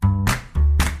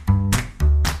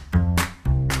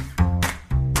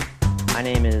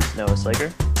My name is Noah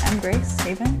Slager. I'm Grace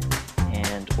Haven.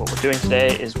 And what we're doing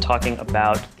today is talking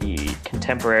about the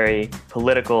contemporary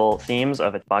political themes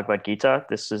of the Bhagavad Gita.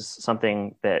 This is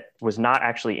something that was not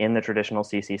actually in the traditional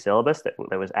CC syllabus that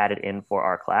was added in for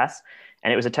our class.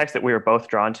 And it was a text that we were both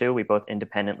drawn to. We both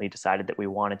independently decided that we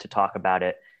wanted to talk about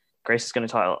it. Grace is going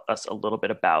to tell us a little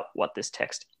bit about what this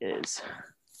text is.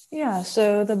 Yeah,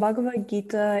 so the Bhagavad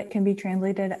Gita can be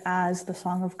translated as the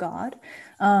Song of God,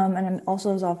 and it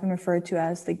also is often referred to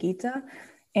as the Gita.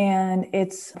 And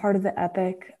it's part of the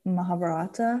epic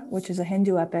Mahabharata, which is a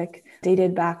Hindu epic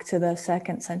dated back to the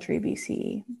 2nd century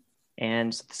BCE.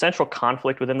 And the central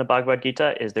conflict within the Bhagavad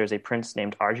Gita is there's a prince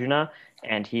named Arjuna,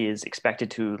 and he is expected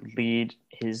to lead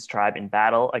his tribe in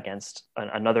battle against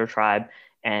another tribe.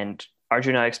 And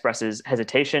Arjuna expresses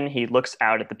hesitation. He looks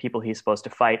out at the people he's supposed to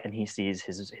fight, and he sees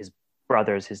his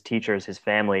brothers, his teachers, his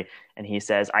family, and he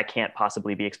says, I can't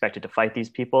possibly be expected to fight these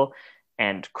people.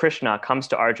 And Krishna comes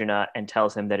to Arjuna and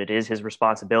tells him that it is his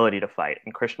responsibility to fight.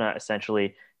 And Krishna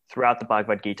essentially, throughout the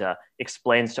Bhagavad Gita,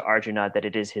 explains to Arjuna that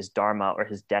it is his dharma or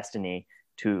his destiny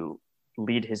to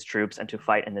lead his troops and to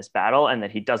fight in this battle, and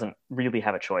that he doesn't really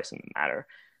have a choice in the matter.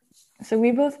 So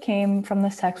we both came from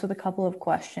this text with a couple of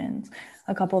questions,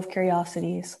 a couple of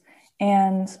curiosities.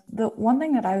 And the one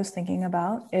thing that I was thinking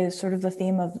about is sort of the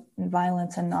theme of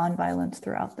violence and nonviolence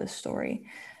throughout this story.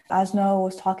 As Noah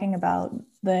was talking about,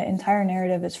 the entire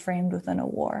narrative is framed within a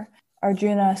war.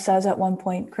 Arjuna says at one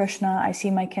point, Krishna, I see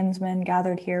my kinsmen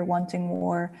gathered here wanting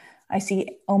war. I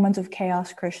see omens of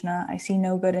chaos, Krishna. I see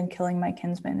no good in killing my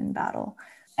kinsmen in battle.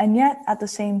 And yet, at the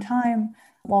same time,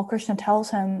 while Krishna tells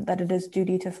him that it is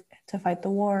duty to fight the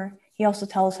war, he also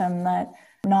tells him that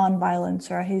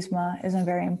non-violence, or ahimsa, is a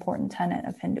very important tenet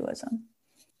of Hinduism.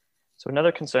 So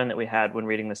another concern that we had when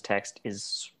reading this text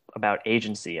is about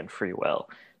agency and free will.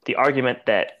 The argument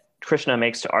that Krishna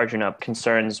makes to Arjuna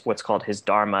concerns what's called his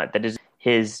dharma, that is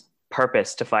his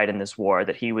purpose to fight in this war,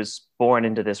 that he was born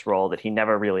into this role, that he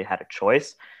never really had a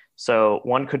choice. So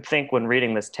one could think when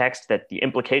reading this text that the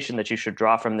implication that you should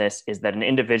draw from this is that an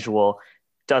individual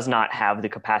does not have the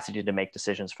capacity to make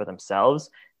decisions for themselves,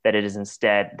 that it is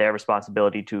instead their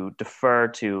responsibility to defer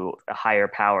to a higher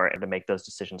power and to make those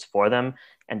decisions for them,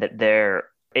 and that their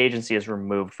agency is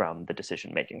removed from the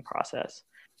decision-making process.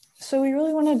 So we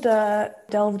really wanted to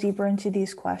delve deeper into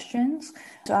these questions.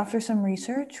 So after some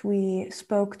research, we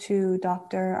spoke to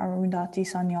Dr. Arundhati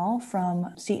Sanyal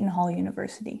from Seton Hall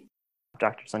University.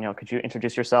 Dr. Sanyal, could you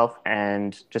introduce yourself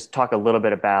and just talk a little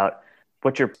bit about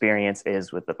what your experience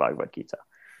is with the Bhagavad Gita?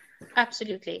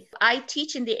 Absolutely. I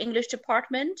teach in the English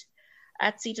department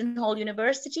at Seton Hall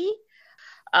University.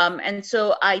 And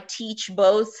so I teach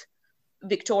both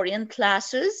Victorian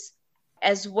classes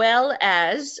as well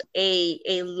as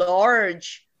a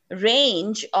large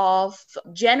range of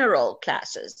general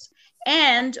classes.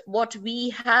 And what we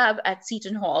have at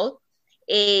Seton Hall,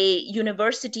 a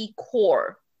university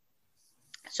core.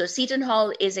 So Seton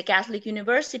Hall is a Catholic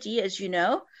university, as you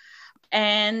know,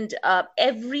 and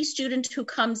every student who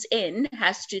comes in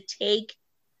has to take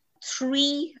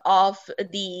 3 of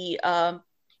the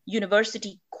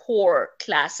university core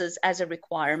classes as a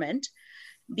requirement.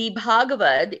 The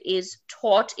Bhagavad is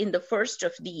taught in the first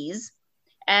of these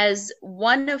as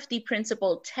one of the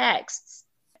principal texts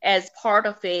as part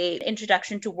of an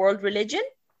introduction to world religion.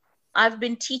 I've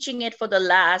been teaching it for the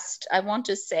last, I want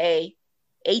to say,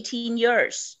 18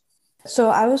 years.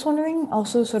 So I was wondering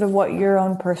also sort of what your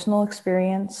own personal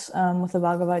experience with the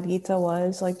Bhagavad Gita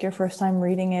was, like your first time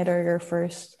reading it or your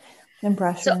first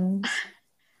impressions. So,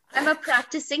 I'm a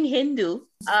practicing Hindu.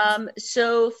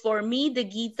 So for me, the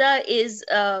Gita is,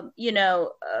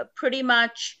 pretty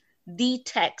much the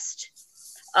text.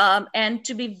 And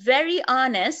to be very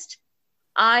honest,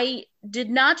 I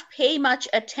did not pay much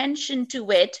attention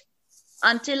to it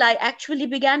until I actually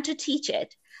began to teach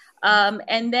it.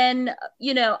 And then,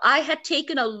 I had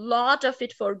taken a lot of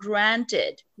it for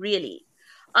granted, really,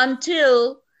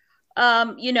 until,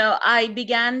 I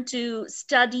began to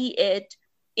study it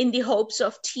in the hopes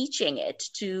of teaching it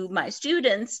to my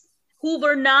students who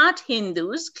were not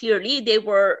Hindus. Clearly, they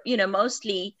were,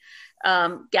 mostly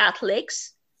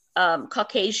Catholics,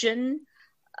 Caucasian.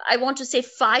 I want to say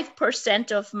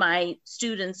 5% of my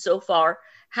students so far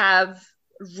have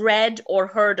read or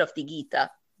heard of the Gita.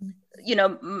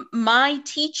 My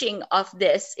teaching of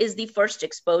this is the first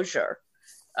exposure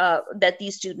that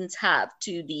these students have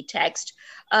to the text.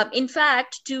 In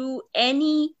fact, to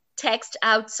any text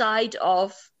outside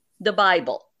of the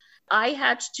Bible. I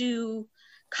had to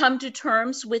come to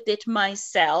terms with it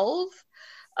myself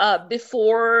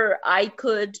before I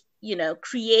could,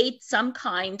 create some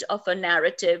kind of a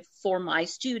narrative for my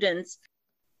students.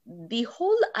 the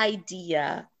whole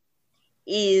idea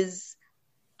is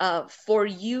for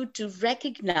you to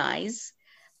recognize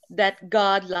that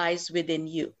God lies within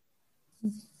you.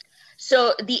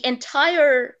 So the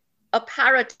entire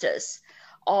apparatus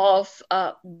of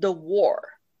the war,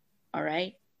 all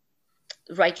right,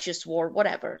 righteous war,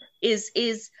 whatever, is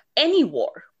any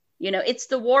war. It's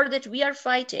the war that we are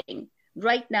fighting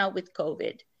right now with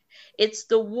COVID. It's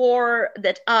the war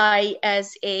that I,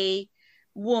 as a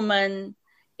woman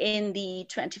in the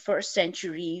 21st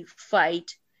century,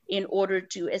 fight in order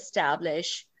to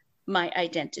establish my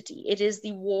identity. It is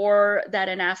the war that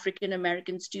an African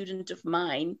American student of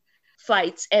mine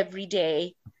fights every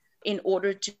day in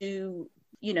order to,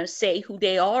 say who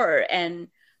they are and,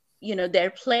 their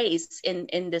place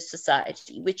in this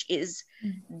society, which is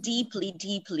deeply,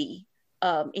 deeply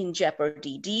in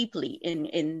jeopardy, deeply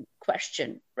in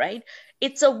question, right?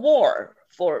 It's a war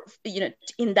for,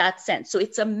 in that sense. So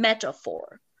it's a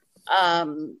metaphor.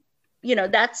 That's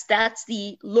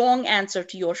the long answer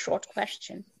to your short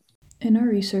question. In our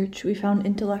research, we found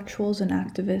intellectuals and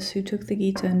activists who took the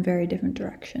Gita in very different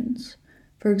directions.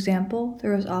 For example,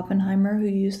 there was Oppenheimer, who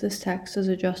used this text as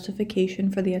a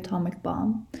justification for the atomic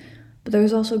bomb, but there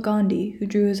was also Gandhi, who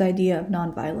drew his idea of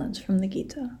nonviolence from the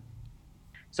Gita.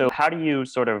 So how do you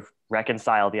sort of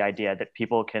reconcile the idea that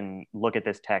people can look at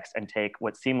this text and take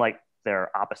what seem like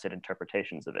their opposite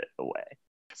interpretations of it away?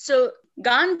 So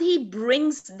Gandhi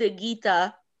brings the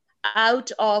Gita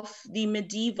out of the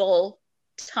medieval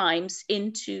times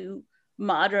into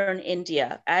modern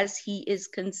India as he is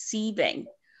conceiving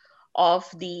of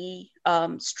the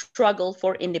struggle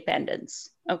for independence.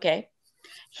 Okay,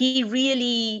 he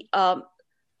really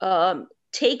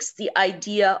takes the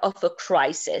idea of a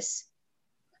crisis,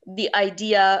 the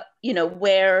idea,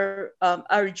 where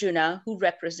Arjuna, who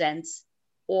represents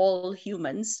all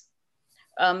humans,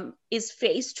 is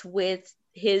faced with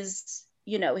his,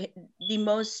 the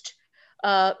most,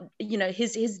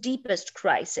 his deepest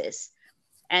crisis.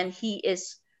 And he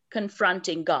is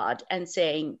confronting God and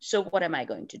saying, so what am I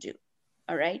going to do?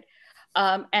 All right.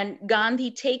 And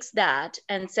Gandhi takes that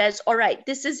and says, all right,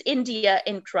 this is India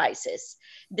in crisis.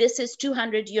 This is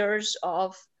 200 years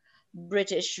of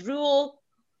British rule.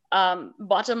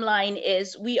 Bottom line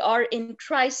is we are in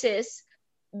crisis.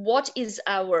 What is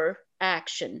our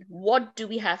action? What do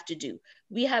we have to do?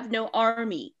 We have no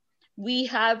army. We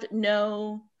have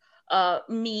no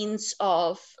means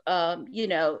of,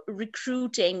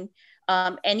 recruiting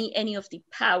any of the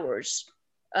powers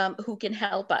who can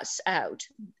help us out.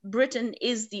 Britain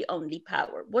is the only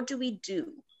power. What do we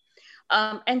do?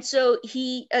 And so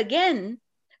he, again,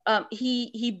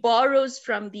 he borrows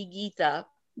from the Gita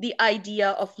the idea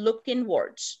of look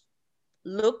inwards,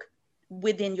 look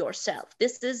within yourself.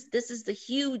 This is the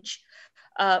huge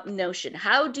notion.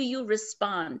 How do you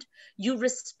respond? You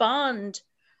respond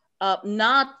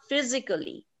not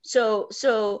physically. So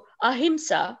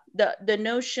ahimsa, the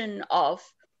notion of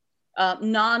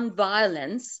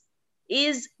non-violence,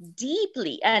 is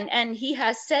deeply, and he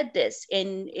has said this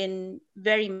in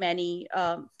very many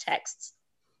texts,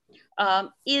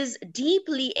 is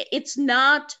deeply, it's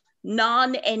not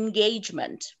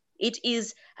non-engagement. It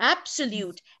is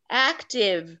absolute,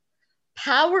 active,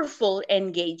 powerful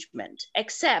engagement,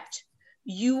 except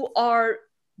you are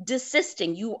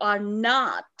desisting, you are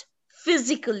not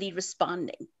physically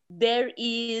responding. There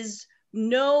is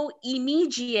no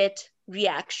immediate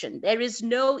reaction. There is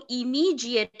no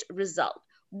immediate result.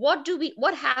 What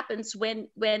happens when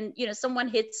someone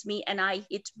hits me and I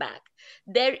hit back?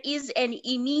 There is an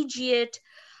immediate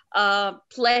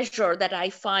pleasure that I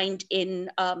find in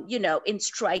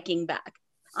striking back.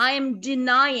 I am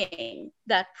denying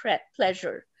that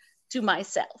pleasure to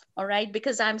myself, all right?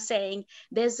 Because I'm saying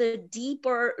there's a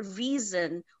deeper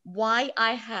reason why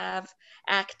I have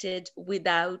acted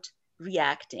without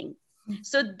reacting.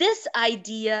 So this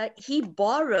idea, he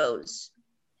borrows,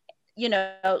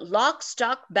 lock,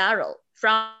 stock, barrel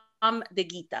from the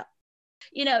Gita.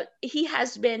 He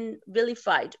has been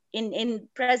vilified in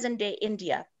present day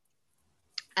India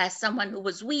as someone who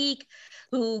was weak,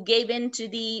 who gave in to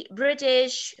the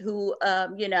British, who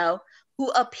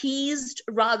appeased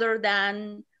rather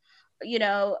than,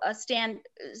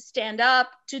 stand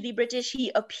up to the British.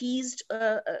 He appeased,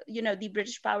 the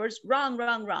British powers.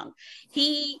 Wrong.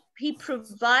 He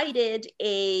provided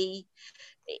a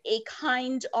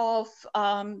kind of,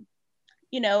 an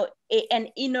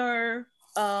inner,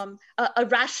 a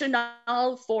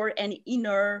rationale for an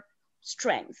inner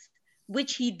strength,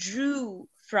 which he drew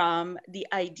from the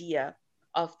idea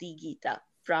of the Gita,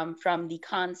 from the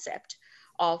concept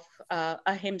of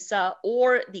ahimsa,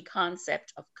 or the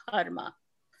concept of karma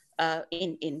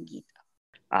in Gita.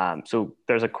 So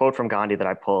there's a quote from Gandhi that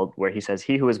I pulled where he says,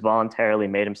 "He who has voluntarily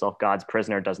made himself God's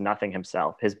prisoner does nothing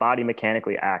himself. His body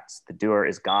mechanically acts. The doer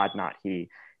is God, not he.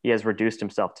 He has reduced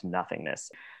himself to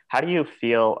nothingness." How do you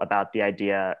feel about the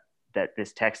idea that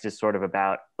this text is sort of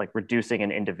about like reducing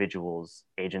an individual's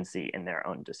agency in their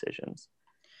own decisions?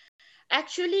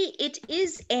 Actually, it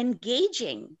is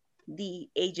engaging the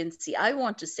agency. I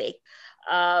want to say,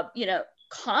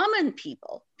 common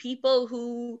people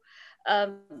who,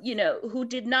 who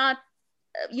did not,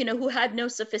 who had no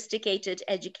sophisticated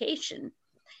education,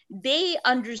 they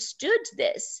understood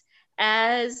this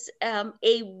as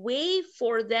a way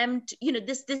for them to,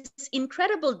 this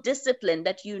incredible discipline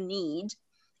that you need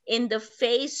in the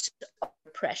face of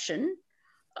repression,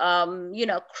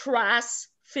 crass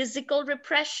physical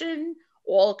repression,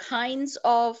 all kinds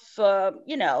of,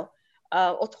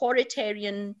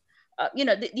 authoritarian,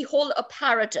 the whole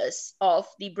apparatus of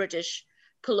the British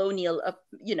colonial,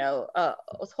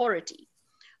 authority,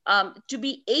 to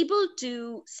be able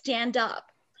to stand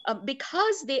up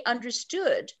because they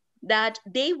understood that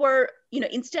they were,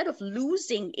 instead of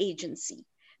losing agency,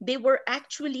 they were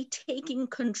actually taking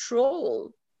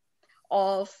control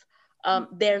of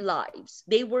their lives.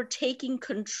 They were taking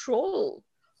control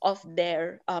of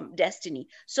their destiny.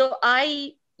 So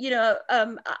I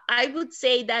would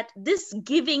say that this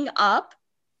giving up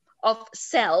of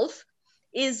self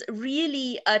is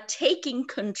really taking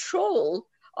control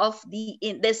of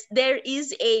this. There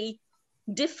is a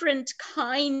different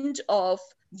kind of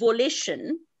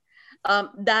volition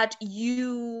that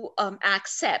you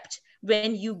accept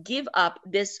when you give up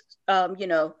this,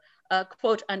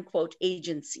 quote unquote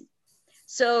agency.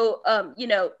 So,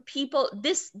 people,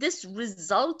 this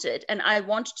resulted, and I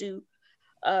want to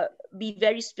be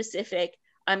very specific.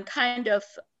 I'm kind of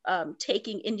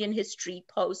taking Indian history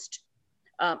post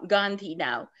Gandhi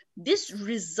now. This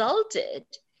resulted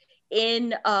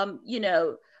in, in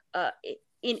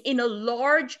a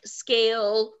large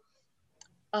scale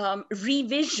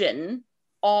revision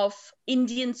of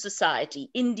Indian society,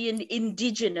 Indian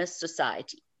indigenous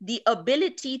society, the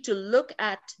ability to look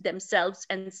at themselves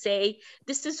and say,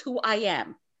 this is who I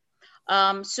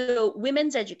am. So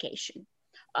women's education,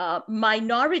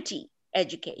 minority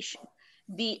education,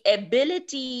 the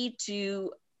ability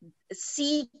to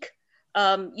seek,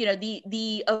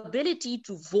 the ability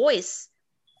to voice,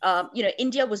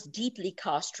 India was deeply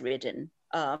caste-ridden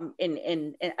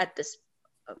at this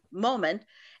moment,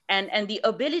 and the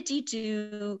ability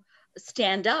to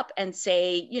stand up and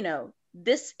say,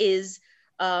 this is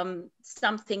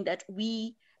something that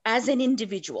we as an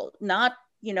individual, not,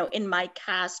 in my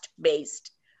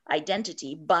caste-based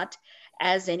identity, but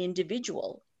as an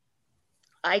individual,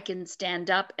 I can stand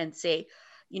up and say,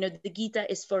 the Gita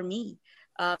is for me.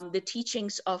 The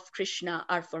teachings of Krishna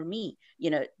are for me.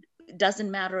 It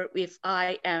doesn't matter if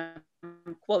I am,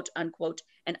 quote unquote,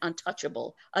 an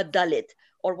untouchable, a Dalit,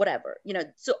 or whatever.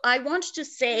 So I want to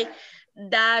say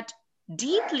that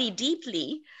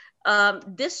deeply,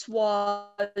 this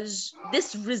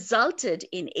resulted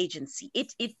in agency.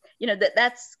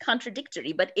 That's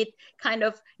contradictory, but it kind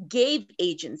of gave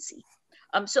agency.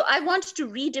 So I want to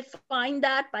redefine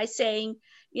that by saying,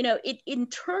 it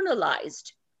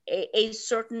internalized a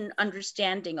certain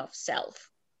understanding of self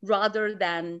rather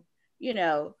than,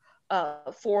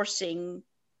 forcing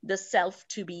the self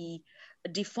to be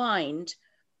defined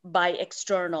by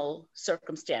external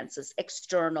circumstances,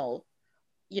 external,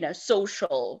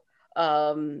 social,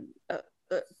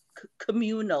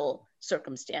 communal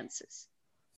circumstances.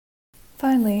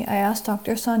 Finally, I asked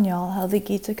Dr. Sanyal how the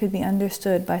Gita could be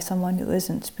understood by someone who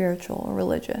isn't spiritual or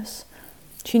religious.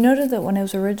 She noted that when it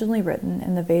was originally written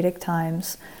in the Vedic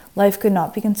times, life could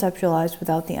not be conceptualized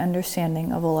without the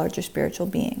understanding of a larger spiritual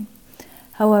being.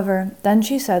 However, then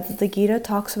she said that the Gita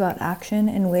talks about action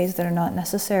in ways that are not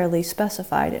necessarily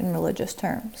specified in religious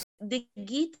terms. The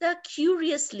Gita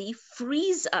curiously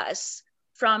frees us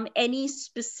from any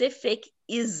specific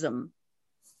ism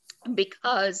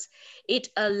because it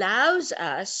allows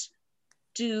us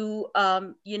to,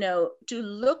 to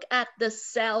look at the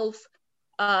self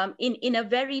in a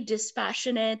very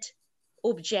dispassionate,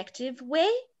 objective way,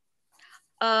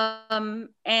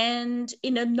 and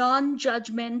in a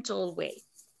non-judgmental way.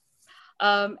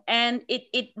 And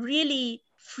it really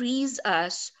frees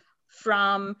us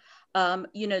from,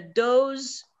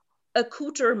 those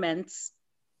accoutrements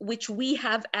which we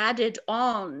have added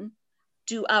on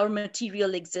to our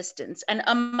material existence. And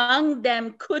among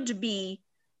them could be,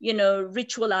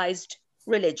 ritualized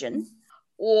religion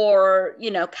or,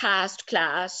 caste,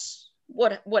 class,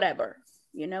 whatever.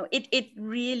 It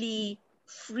really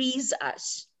frees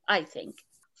us, I think,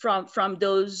 from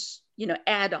those,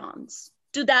 add-ons.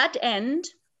 To that end,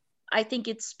 I think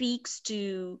it speaks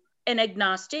to an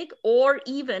agnostic or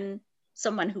even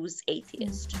someone who's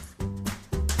atheist.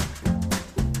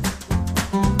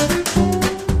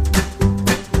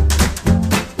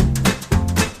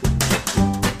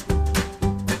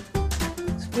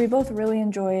 We both really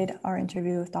enjoyed our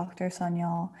interview with Dr.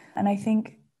 Sanyal, and I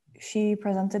think she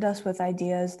presented us with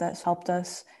ideas that helped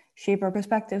us shape our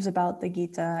perspectives about the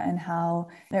Gita and how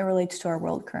it relates to our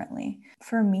world currently.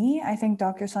 For me, I think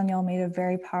Dr. Sanyal made a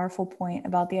very powerful point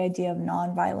about the idea of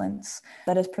nonviolence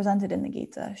that is presented in the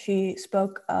Gita. She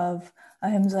spoke of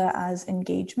ahimsa as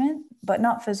engagement, but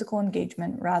not physical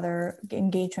engagement, rather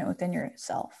engagement within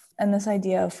yourself. And this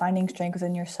idea of finding strength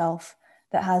within yourself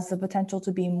that has the potential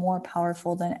to be more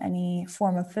powerful than any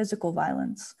form of physical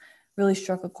violence really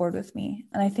struck a chord with me.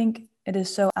 And I think it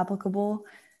is so applicable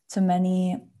to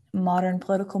many modern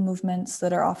political movements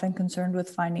that are often concerned with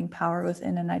finding power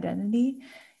within an identity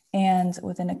and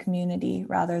within a community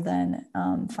rather than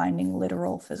finding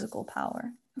literal physical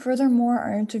power. Furthermore,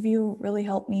 our interview really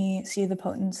helped me see the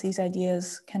potence these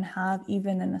ideas can have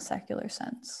even in a secular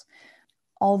sense.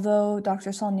 Although Dr.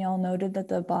 Sanyal noted that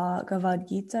the Bhagavad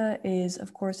Gita is,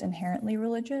 of course, inherently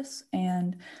religious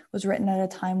and was written at a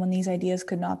time when these ideas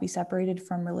could not be separated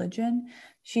from religion,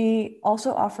 she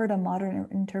also offered a modern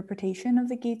interpretation of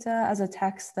the Gita as a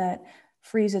text that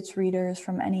frees its readers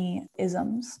from any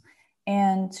isms.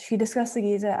 And she discussed the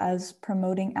Gita as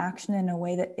promoting action in a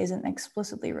way that isn't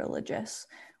explicitly religious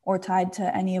or tied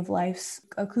to any of life's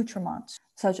accoutrements,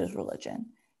 such as religion.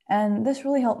 And this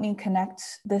really helped me connect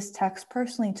this text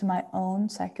personally to my own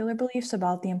secular beliefs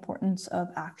about the importance of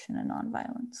action and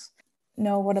nonviolence.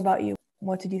 Noah, what about you?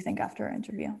 What did you think after our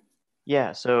interview?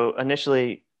 Yeah, so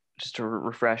initially, just to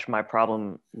refresh, my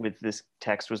problem with this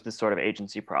text was this sort of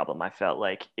agency problem. I felt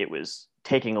like it was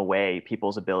taking away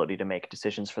people's ability to make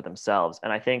decisions for themselves.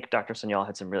 And I think Dr. Sanyal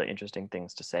had some really interesting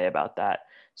things to say about that.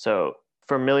 So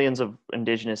for millions of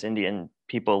indigenous Indian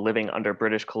people living under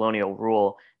British colonial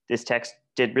rule, this text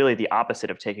did really the opposite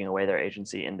of taking away their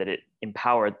agency in that it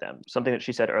empowered them. Something that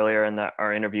she said earlier in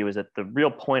our interview is that the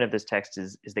real point of this text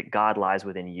is that God lies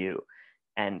within you.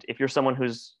 And if you're someone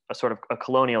who's a sort of a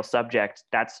colonial subject,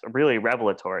 that's really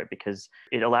revelatory because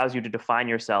it allows you to define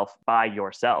yourself by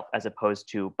yourself as opposed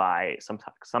to by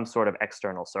some sort of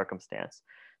external circumstance.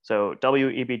 So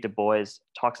W.E.B. Du Bois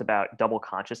talks about double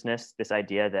consciousness, this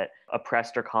idea that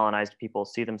oppressed or colonized people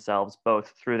see themselves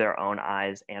both through their own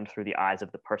eyes and through the eyes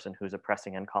of the person who's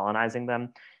oppressing and colonizing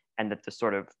them, and that the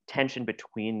sort of tension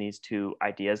between these two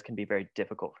ideas can be very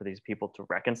difficult for these people to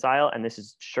reconcile. And this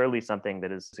is surely something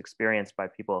that is experienced by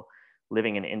people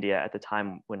living in India at the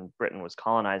time when Britain was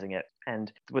colonizing it.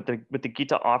 And what the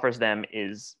Gita offers them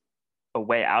is a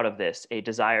way out of this, a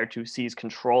desire to seize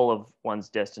control of one's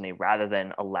destiny rather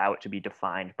than allow it to be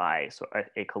defined by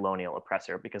a colonial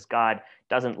oppressor, because God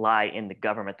doesn't lie in the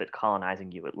government that's colonizing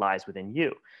you, it lies within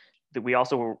you. We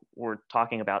also were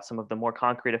talking about some of the more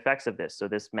concrete effects of this. So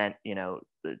this meant,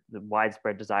 the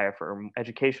widespread desire for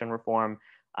education reform,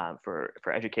 for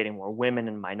educating more women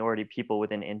and minority people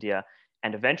within India,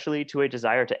 and eventually to a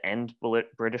desire to end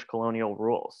British colonial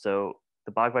rule. So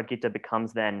the Bhagavad Gita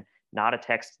becomes then not a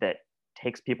text that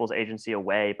takes people's agency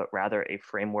away, but rather a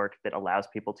framework that allows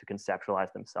people to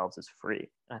conceptualize themselves as free.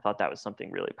 And I thought that was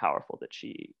something really powerful that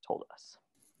she told us.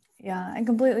 Yeah, I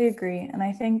completely agree. And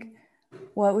I think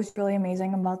what was really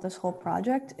amazing about this whole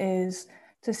project is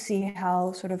to see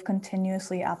how sort of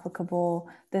continuously applicable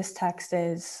this text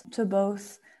is to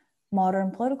both modern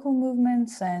political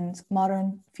movements and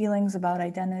modern feelings about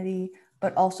identity,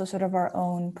 but also sort of our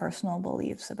own personal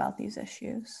beliefs about these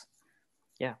issues.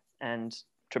 Yeah, and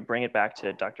to bring it back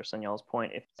to Dr. Sanyal's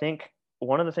point, I think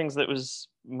one of the things that was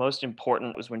most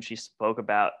important was when she spoke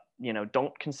about,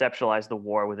 don't conceptualize the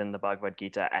war within the Bhagavad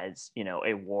Gita as,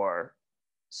 a war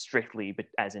strictly, but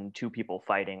as in two people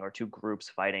fighting or two groups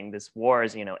fighting. This war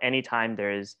is, anytime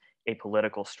there is a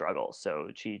political struggle. So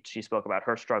she spoke about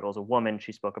her struggle as a woman.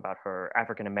 She spoke about her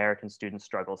African-American student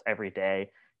struggles every day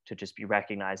to just be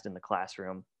recognized in the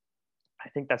classroom. I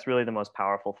think that's really the most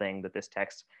powerful thing that this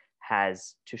text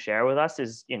has to share with us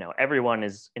is, everyone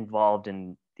is involved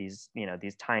in these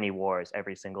tiny wars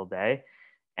every single day.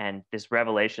 And this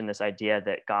revelation, this idea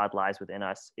that God lies within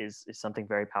us is something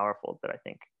very powerful that I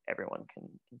think everyone can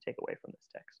take away from this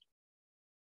text.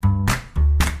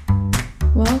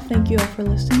 Well, thank you all for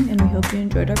listening, and we hope you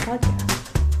enjoyed our podcast.